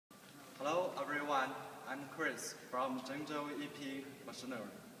Chris from Zhengzhou EP Machinery,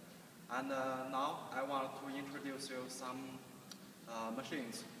 and now I want to introduce you some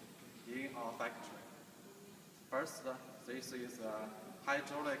machines in our factory. First, this is a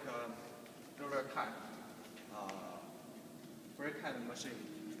hydraulic roller type brake head machine,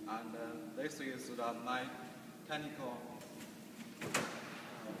 and this is the mechanical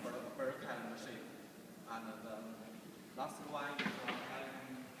brake head machine, and the last one is a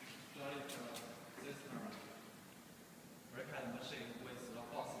hydraulic system brake head machine with the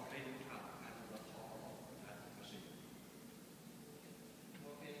hose feeding tap at the top of the machine.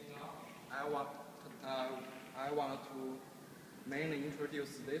 Okay, now I want to mainly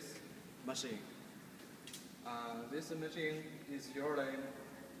introduce this machine. This machine is usually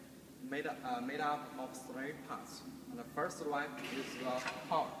made up of 3 parts. And the first one is the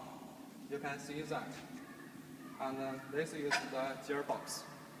power. You can see that. And this is the gearbox.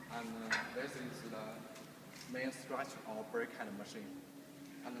 And this is the main structure of brake head machine.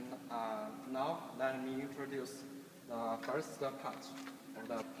 And now let me introduce the first part of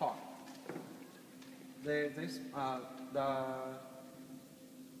the power. This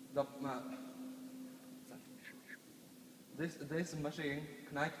machine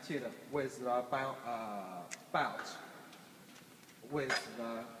connected with the belt with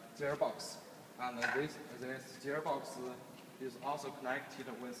the gearbox, and this gearbox is also connected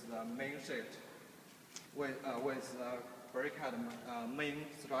with the main shaft with the brake head main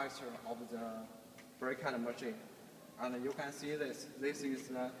structure of the brake head machine. And you can see this. This is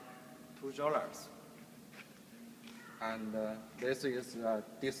the 2 rollers, and this is the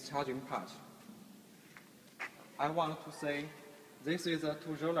discharging part. I want to say this is the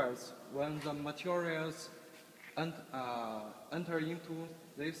 2 rollers. When the materials enter into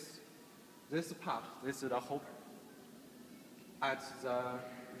this part, this is the hopper. At the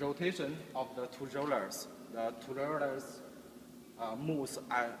rotation of the 2 rollers, the 2 rollers moves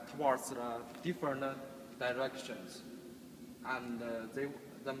towards the different directions, and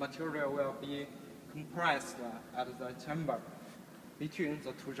the material will be compressed at the chamber between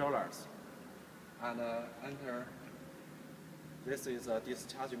the 2 rollers and enter. This is a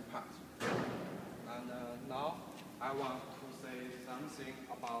discharging part. And now I want to say something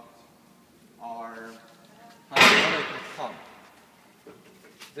about our hydraulic pump.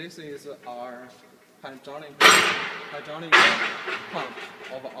 This is our hydraulic pump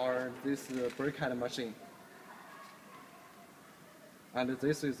of this brake head machine. And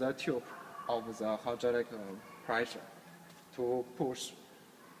this is the tube of the hydraulic pressure to push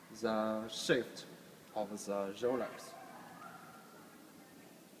the shaft of the rollers.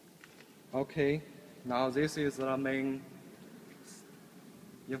 Okay, now this is the main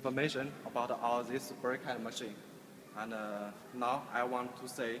information about this brake head machine. And now I want to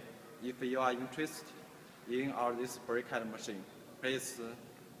say, if you are interested in this brake head machine, please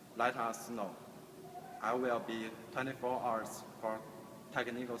let us know. I will be 24 hours for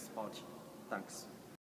technical support. Thanks.